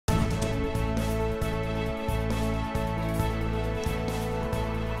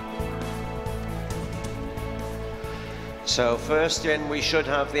So first in we should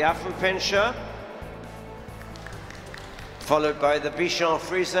have the Affenpinscher, followed by the Bichon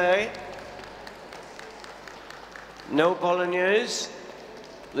Frise, No Bolognese,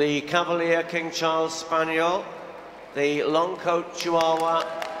 the Cavalier King Charles Spaniel, the Longcoat Chihuahua,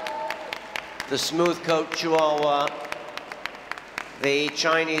 the Smoothcoat Chihuahua, the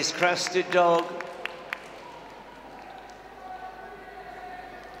Chinese Crested Dog,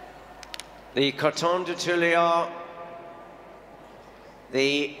 the Coton de Tuileries,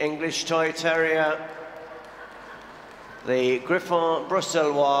 the English Toy Terrier, the Griffon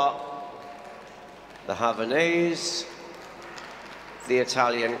Bruxellois, the Havanese, the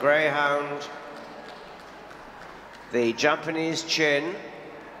Italian Greyhound, the Japanese Chin,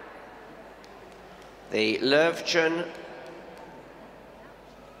 the Lurvchen,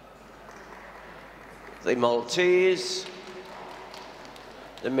 the Maltese,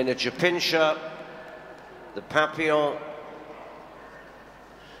 the Miniature Pinscher, the Papillon,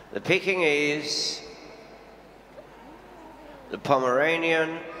 the Pekingese, the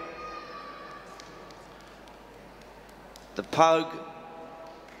Pomeranian, the Pug,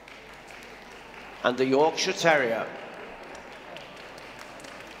 and the Yorkshire Terrier.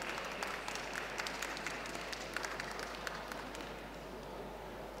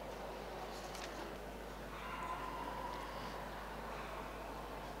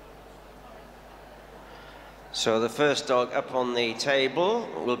 So the first dog up on the table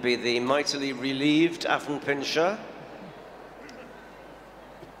will be the mightily relieved Affenpinscher.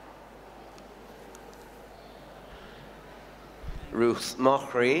 Ruth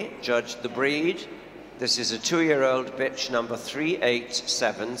Mochry judged the breed. This is a 2-year-old bitch, number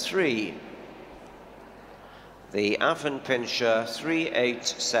 3873. The Affenpinscher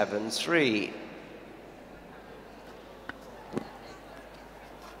 3873.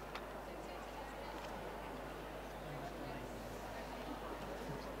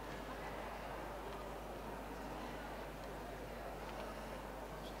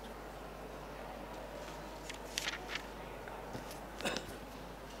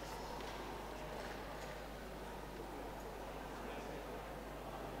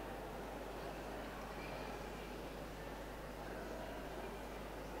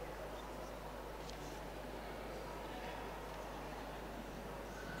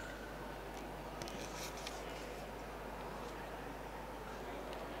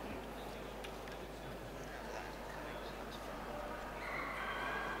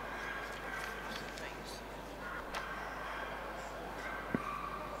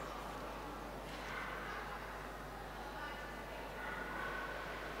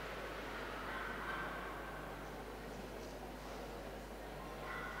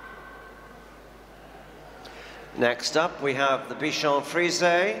 Next up, we have the Bichon Frise,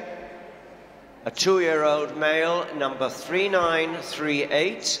 a 2-year-old male, number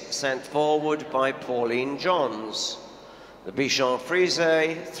 3938, sent forward by Pauline Johns. The Bichon Frise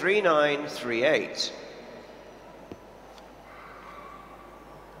 3938.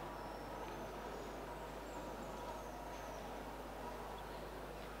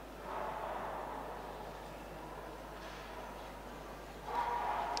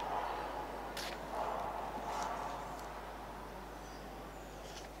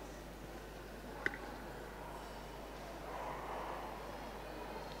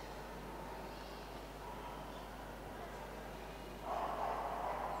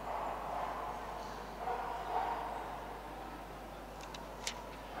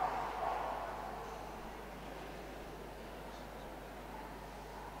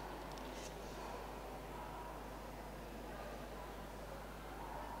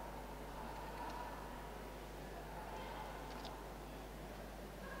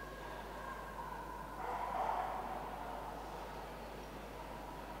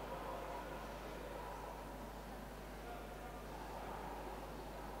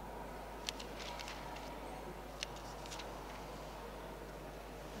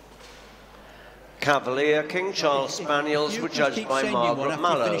 Cavalier King Charles Spaniels were judged by Margaret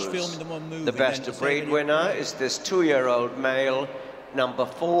Mallows. The best of breed winner is this 2-year-old male, number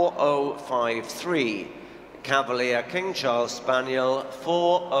 4053. Cavalier King Charles Spaniel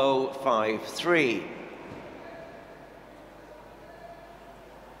 4053.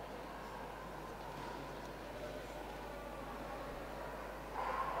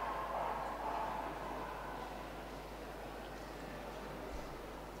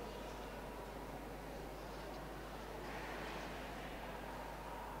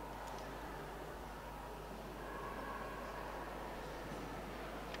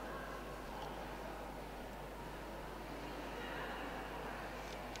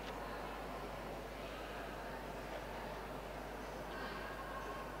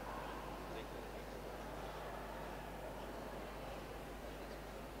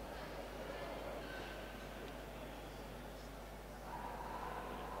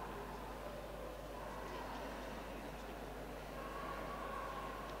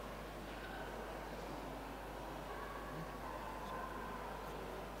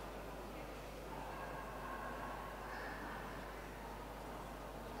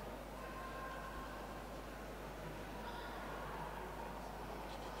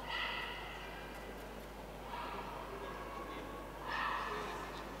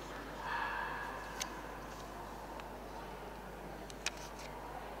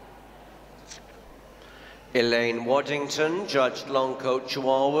 Elaine Waddington judged Longcoat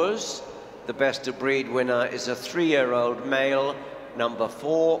Chihuahuas. The best of breed winner is a 3-year-old male, number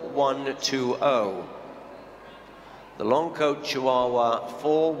 4120. The Longcoat Chihuahua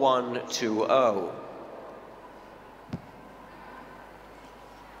 4120.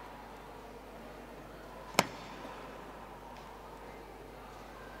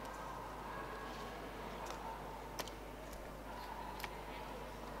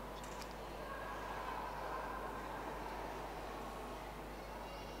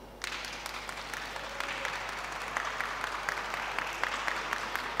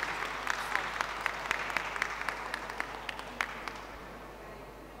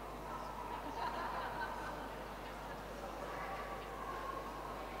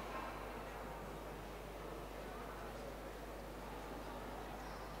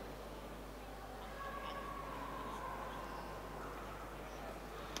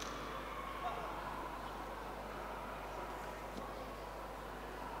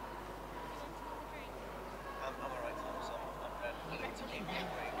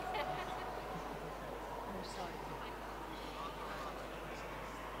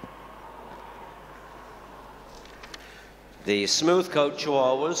 The Smoothcoat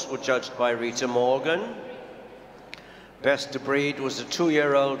Chihuahuas were judged by Rita Morgan. Best of breed was a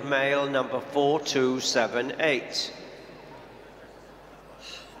 2-year-old male, number 4278.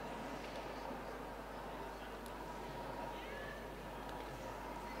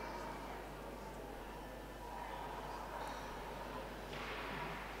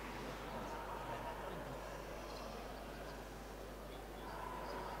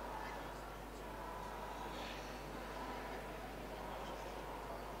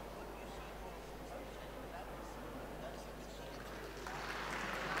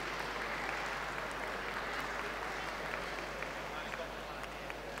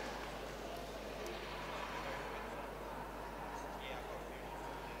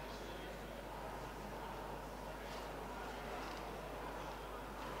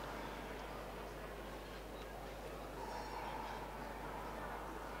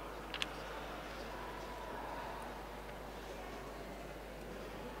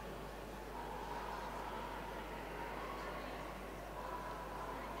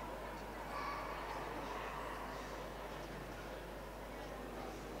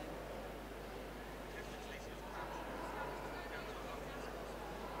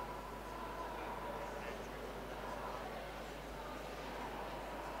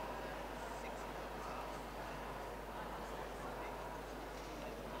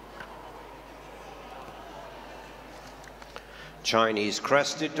 Chinese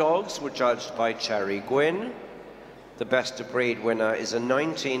crested dogs were judged by Cherry Gwynn. The best of breed winner is a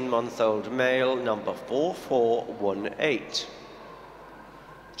 19-month-old male, number 4418.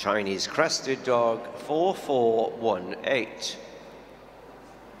 Chinese crested dog 4418.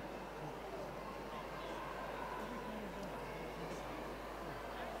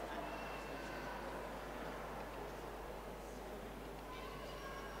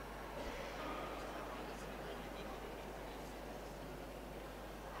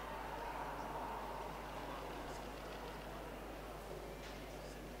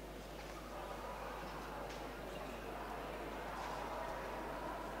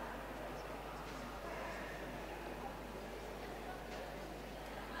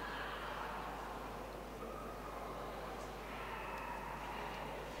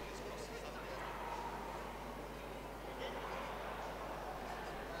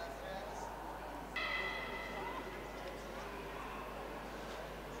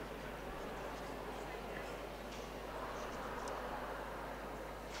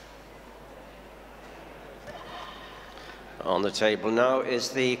 On the table now is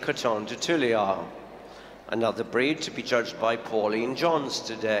the Coton de Tulliard, another breed to be judged by Pauline Johns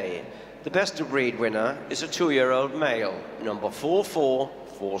today. The best of breed winner is a 2-year-old male, number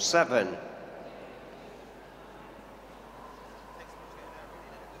 4447.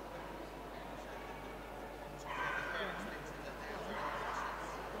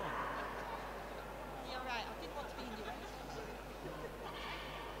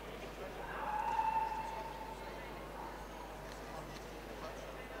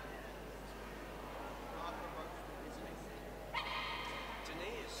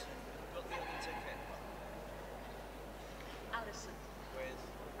 With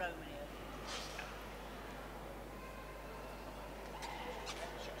Romeo.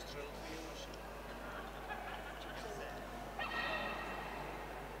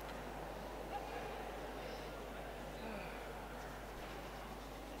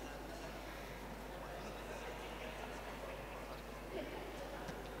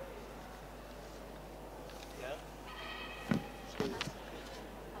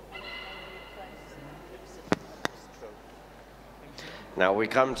 Now we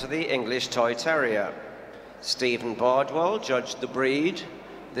come to the English Toy Terrier. Stephen Bardwell judged the breed.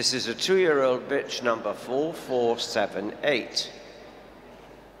 This is a 2-year-old bitch, number 4478.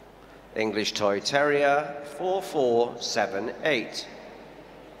 English Toy Terrier, 4478.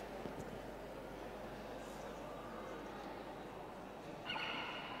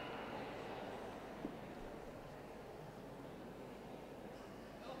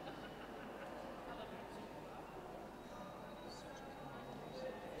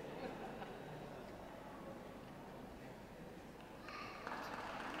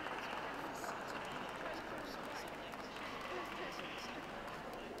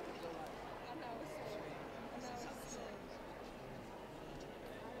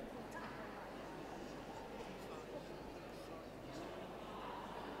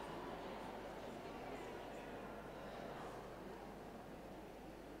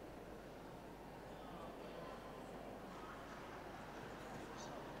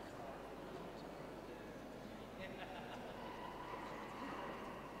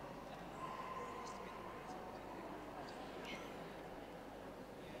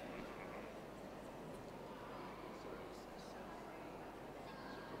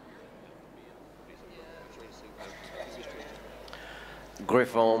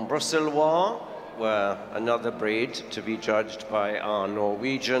 Griffon Bruxellois were another breed to be judged by our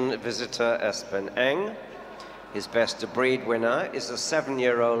Norwegian visitor Espen Eng. His best of breed winner is a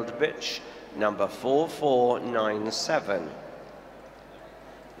 7-year-old bitch, number 4497.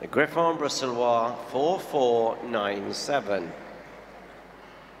 The Griffon Bruxellois 4497.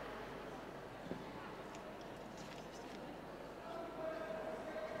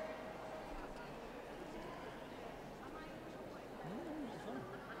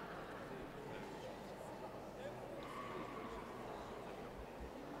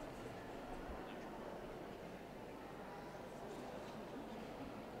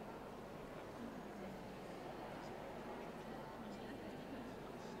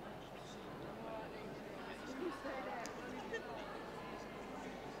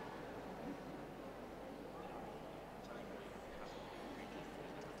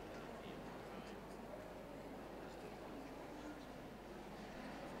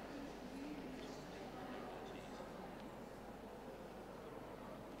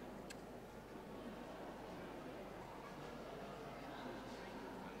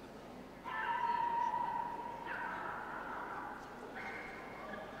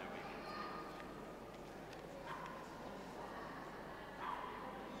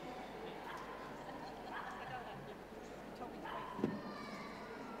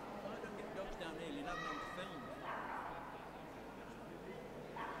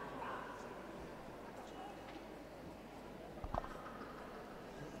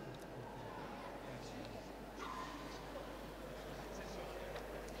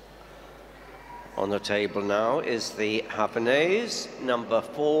 On the table now is the Havanese, number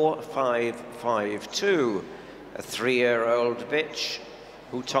 4552, a 3-year-old bitch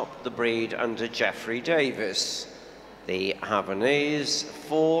who topped the breed under Jeffrey Davis. The Havanese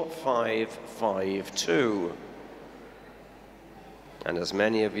 4552. And as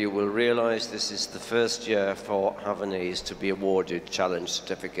many of you will realize, this is the first year for Havanese to be awarded challenge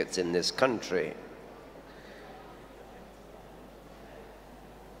certificates in this country.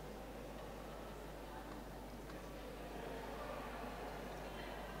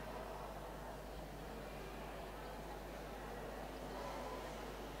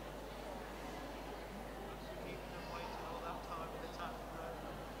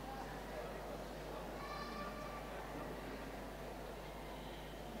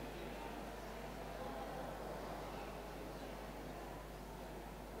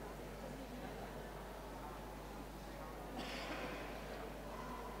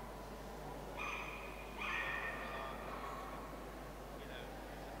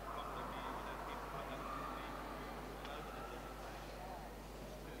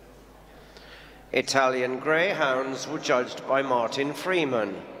 Italian Greyhounds were judged by Martin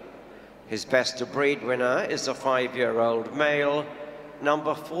Freeman. His best of breed winner is a 5-year-old male,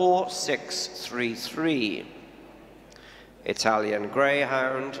 number 4633. Italian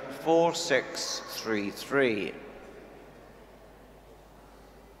Greyhound 4633.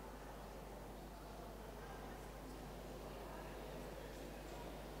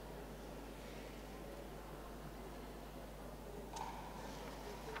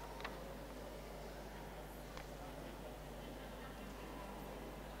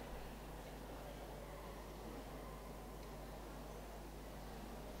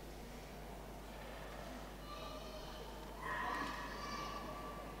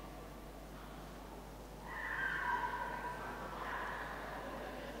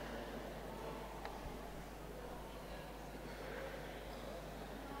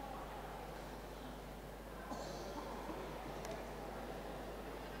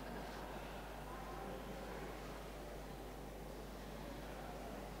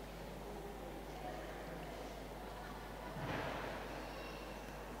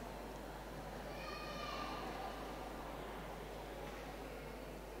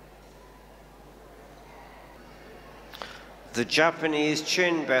 The Japanese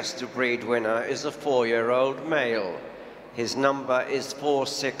Chin Best of Breed winner is a 4-year-old male. His number is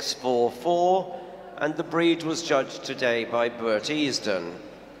 4644, and the breed was judged today by Bert Easton.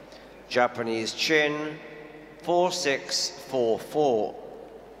 Japanese Chin, 4644.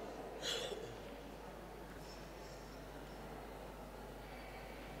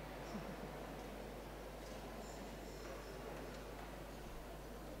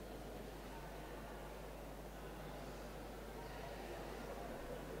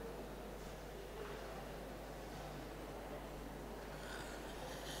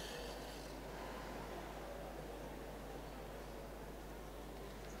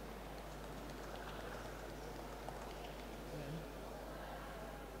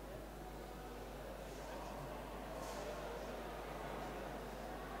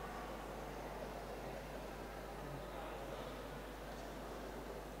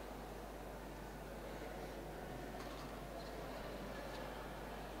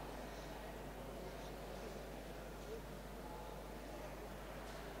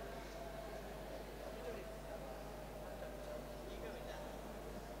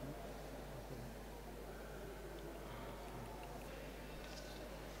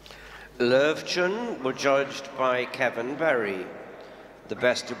 Lurvchen were judged by Kevin Berry. The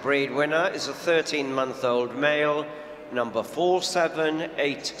Best of Breed winner is a 13-month-old male, number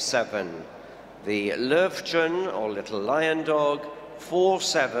 4787. The Lurvchen, or Little Lion Dog,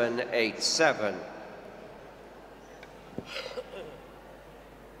 4787.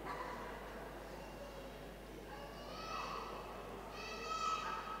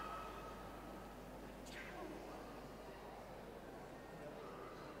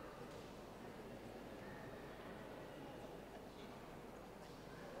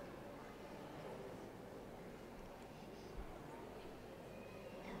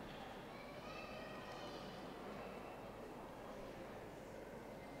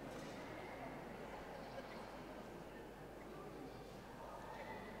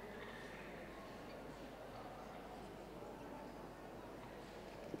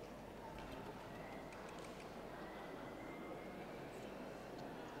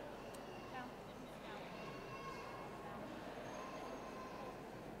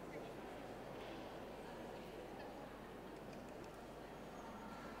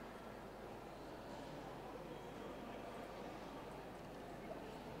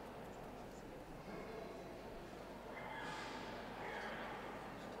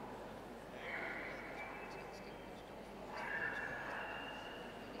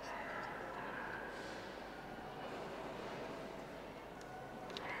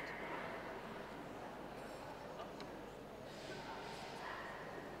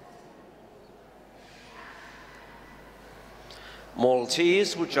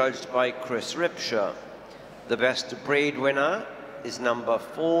 Maltese were judged by Chris Ripsher. The Best of Breed winner is number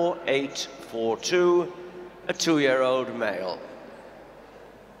 4842, a 2-year-old male.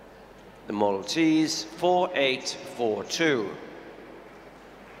 The Maltese, 4842.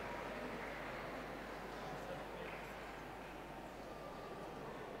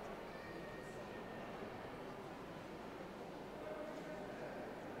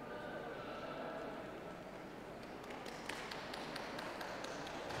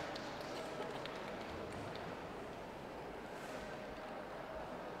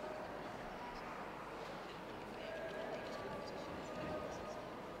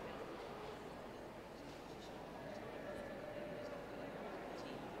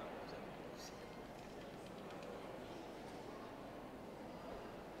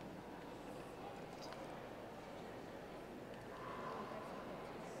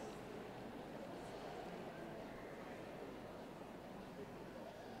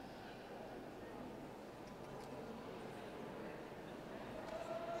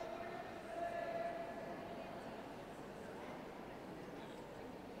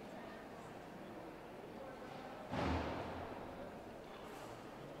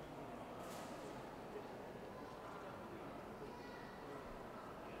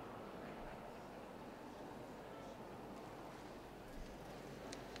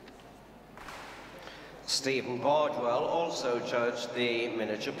 Stephen Bardwell also judged the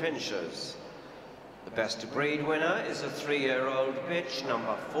miniature pinchers. The Best of Breed winner is a 3-year-old bitch,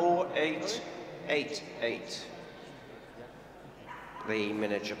 number 4888. The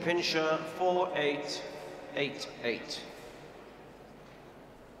miniature pincher, 4888.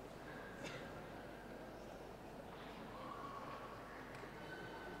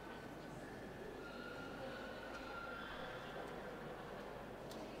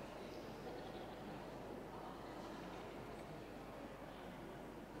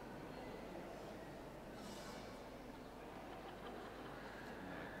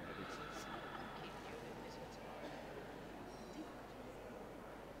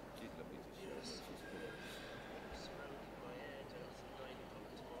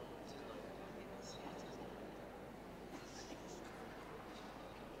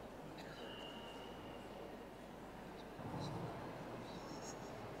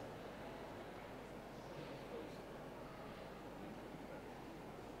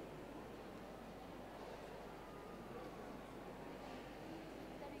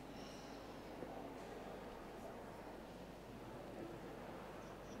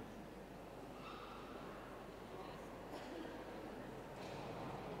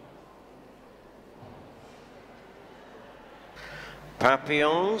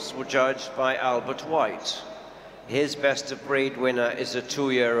 Papillons were judged by Albert White. His best of breed winner is a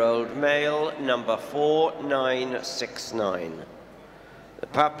 2-year-old male, number 4969. The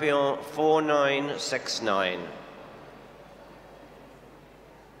Papillon 4969.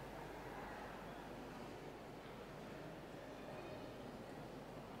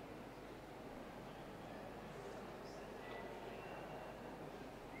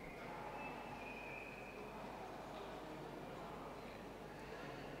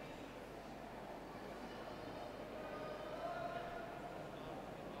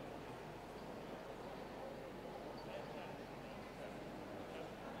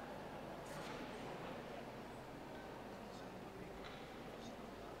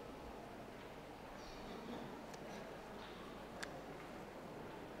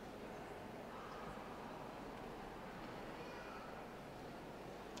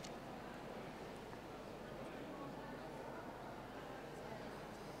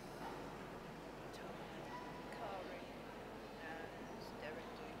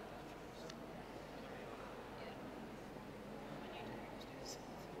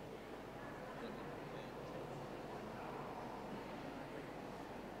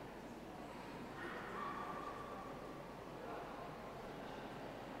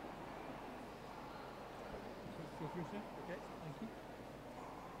 Okay, thank you.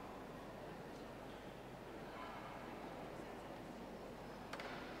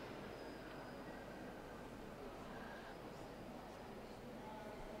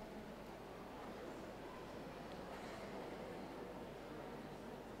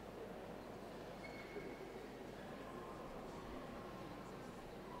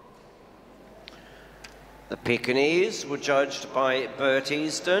 The Pekingese were judged by Bert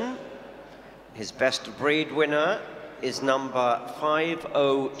Easton. His best of breed winner is number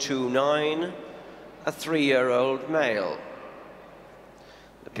 5029, a 3-year-old male.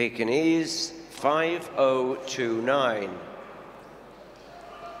 The Pekingese 5029.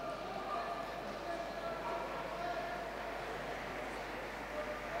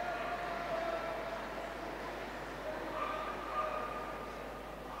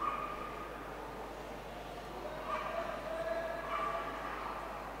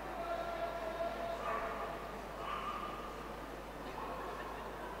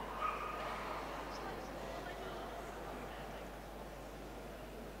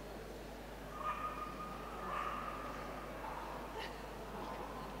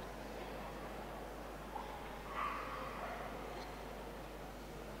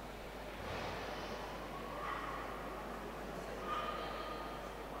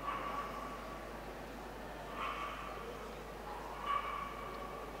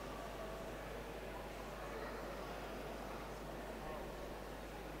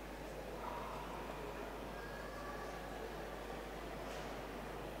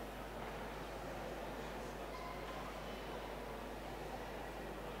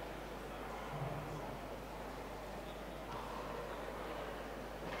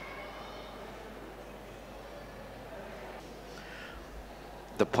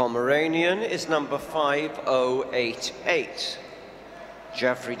 The Pomeranian is number 5088.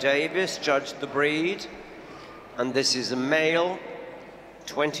 Jeffrey Davis judged the breed, and this is a male,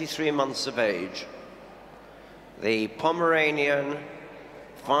 23 months of age. The Pomeranian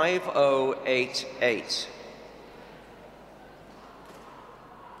 5088.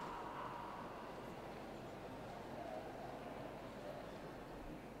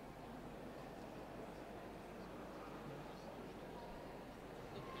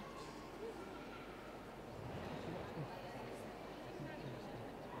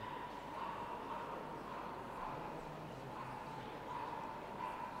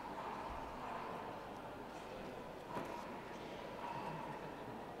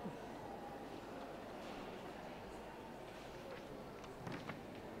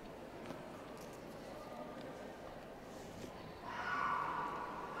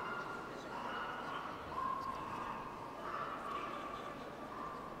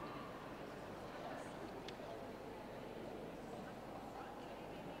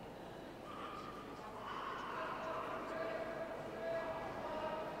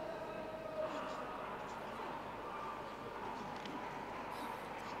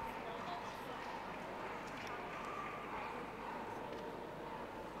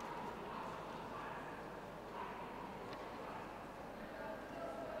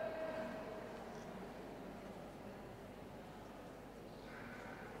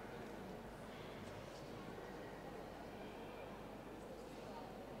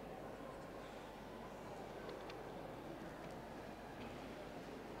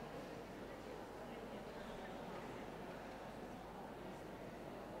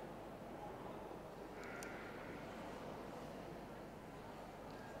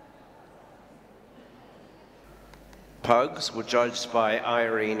 Pugs were judged by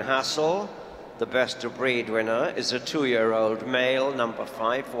Irene Hassel. The best of breed winner is a 2-year-old male, number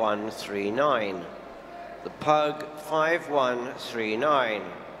 5139. The pug 5139.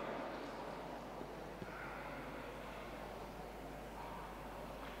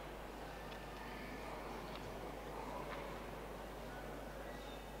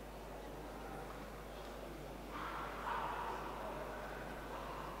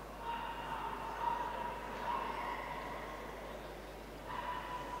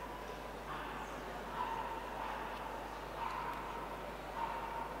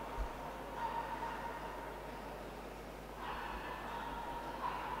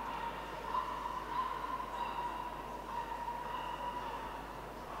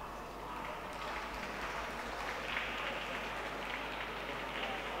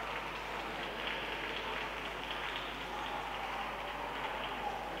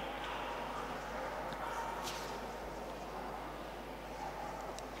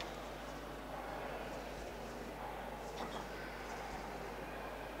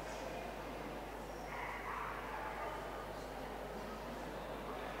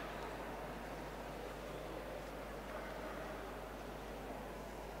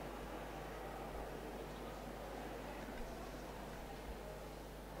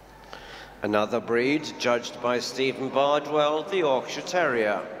 Another breed judged by Stephen Bardwell, the Yorkshire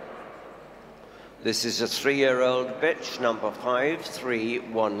Terrier. This is a 3-year-old bitch, number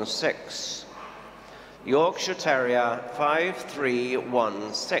 5316. Yorkshire Terrier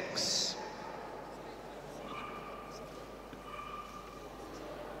 5316.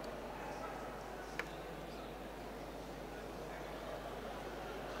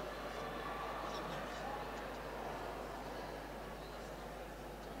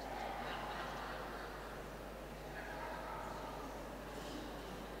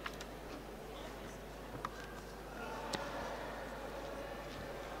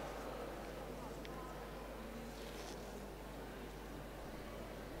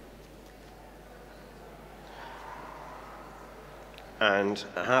 And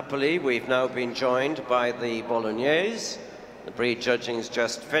happily, we've now been joined by the Bolognese. The breed judging is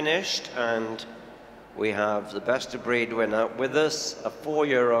just finished, and we have the best of breed winner with us, a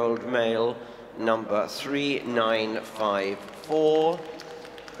 4-year-old male, number 3954,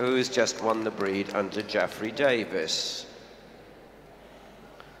 who's just won the breed under Jeffrey Davis.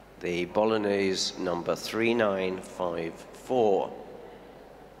 The Bolognese number 3954.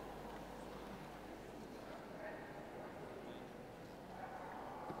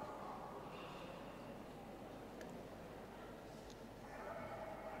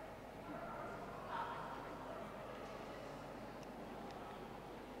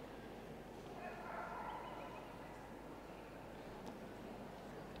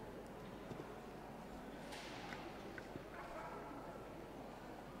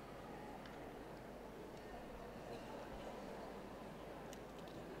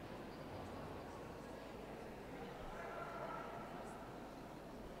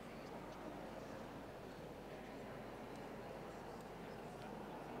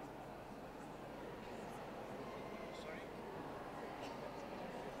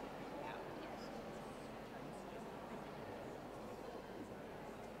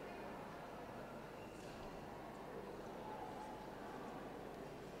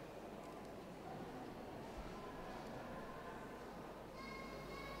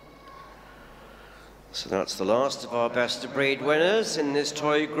 So that's the last of our best of breed winners in this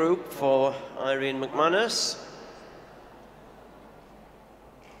toy group for Irene McManus.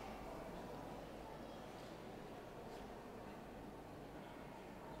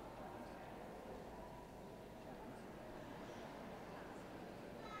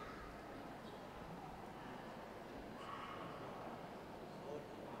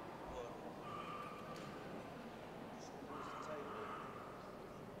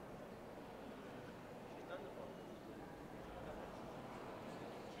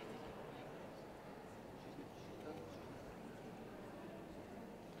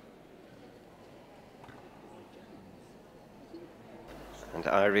 And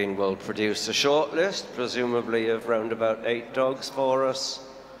Irene will produce a short list, presumably of round about 8 dogs for us,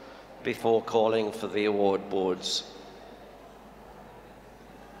 before calling for the award boards.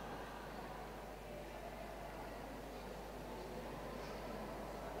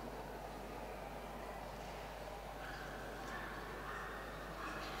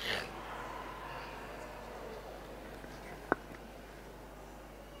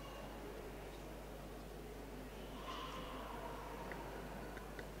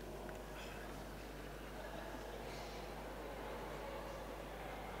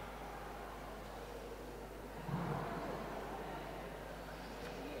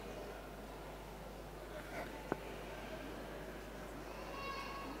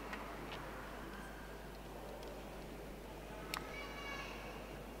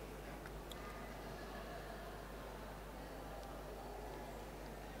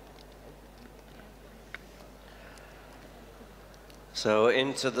 So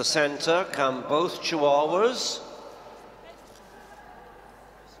into the center come both Chihuahuas.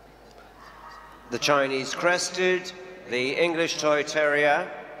 The Chinese Crested, the English Toy Terrier,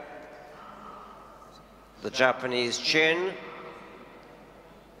 the Japanese Chin,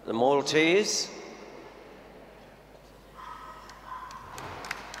 the Maltese,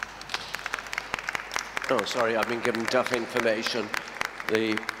 oh, sorry, I've been given duff information.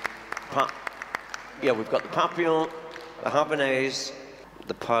 We've got the Papillon, the Havanese,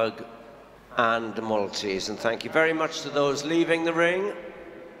 the Pug, and the Maltese. And thank you very much to those leaving the ring.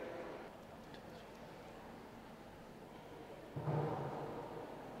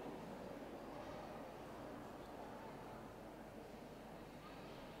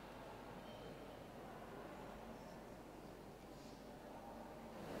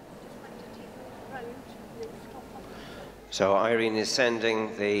 So Irene is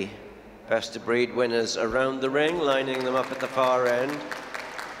sending the best of breed winners around the ring, lining them up at the far end.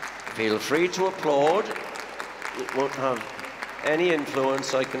 Feel free to applaud. It won't have any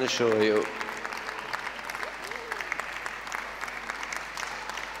influence, I can assure you.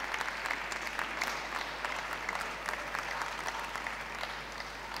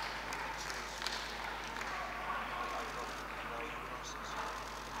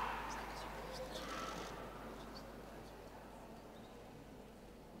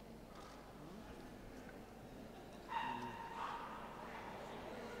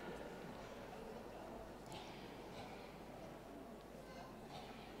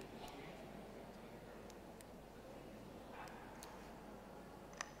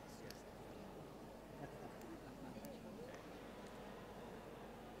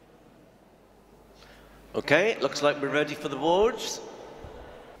 Okay, looks like we're ready for the boards.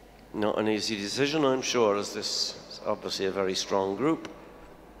 Not an easy decision, I'm sure, as this is obviously a very strong group.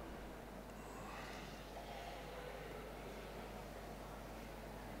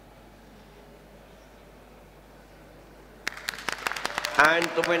 And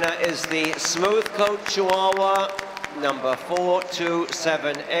the winner is the Smoothcoat Chihuahua, number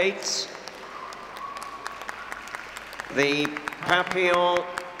 4278. The Papillon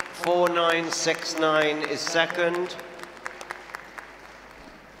 4969 is second.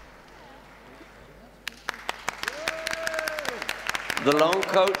 The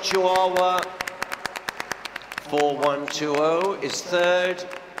Longcoat Chihuahua 4120 is third.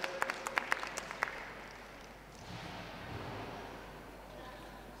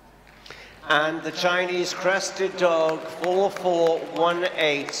 And the Chinese Crested Dog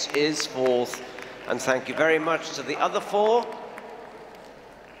 4418 is fourth. And thank you very much to the other four.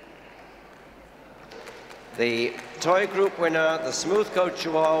 The toy group winner, the Smoothcoat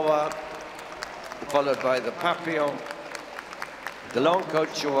Chihuahua, followed by the Papillon, the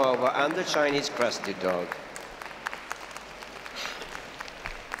Longcoat Chihuahua, and the Chinese Crested Dog.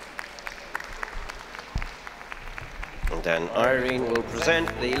 And then Irene will present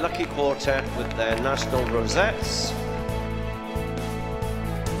the lucky quartet with their national rosettes.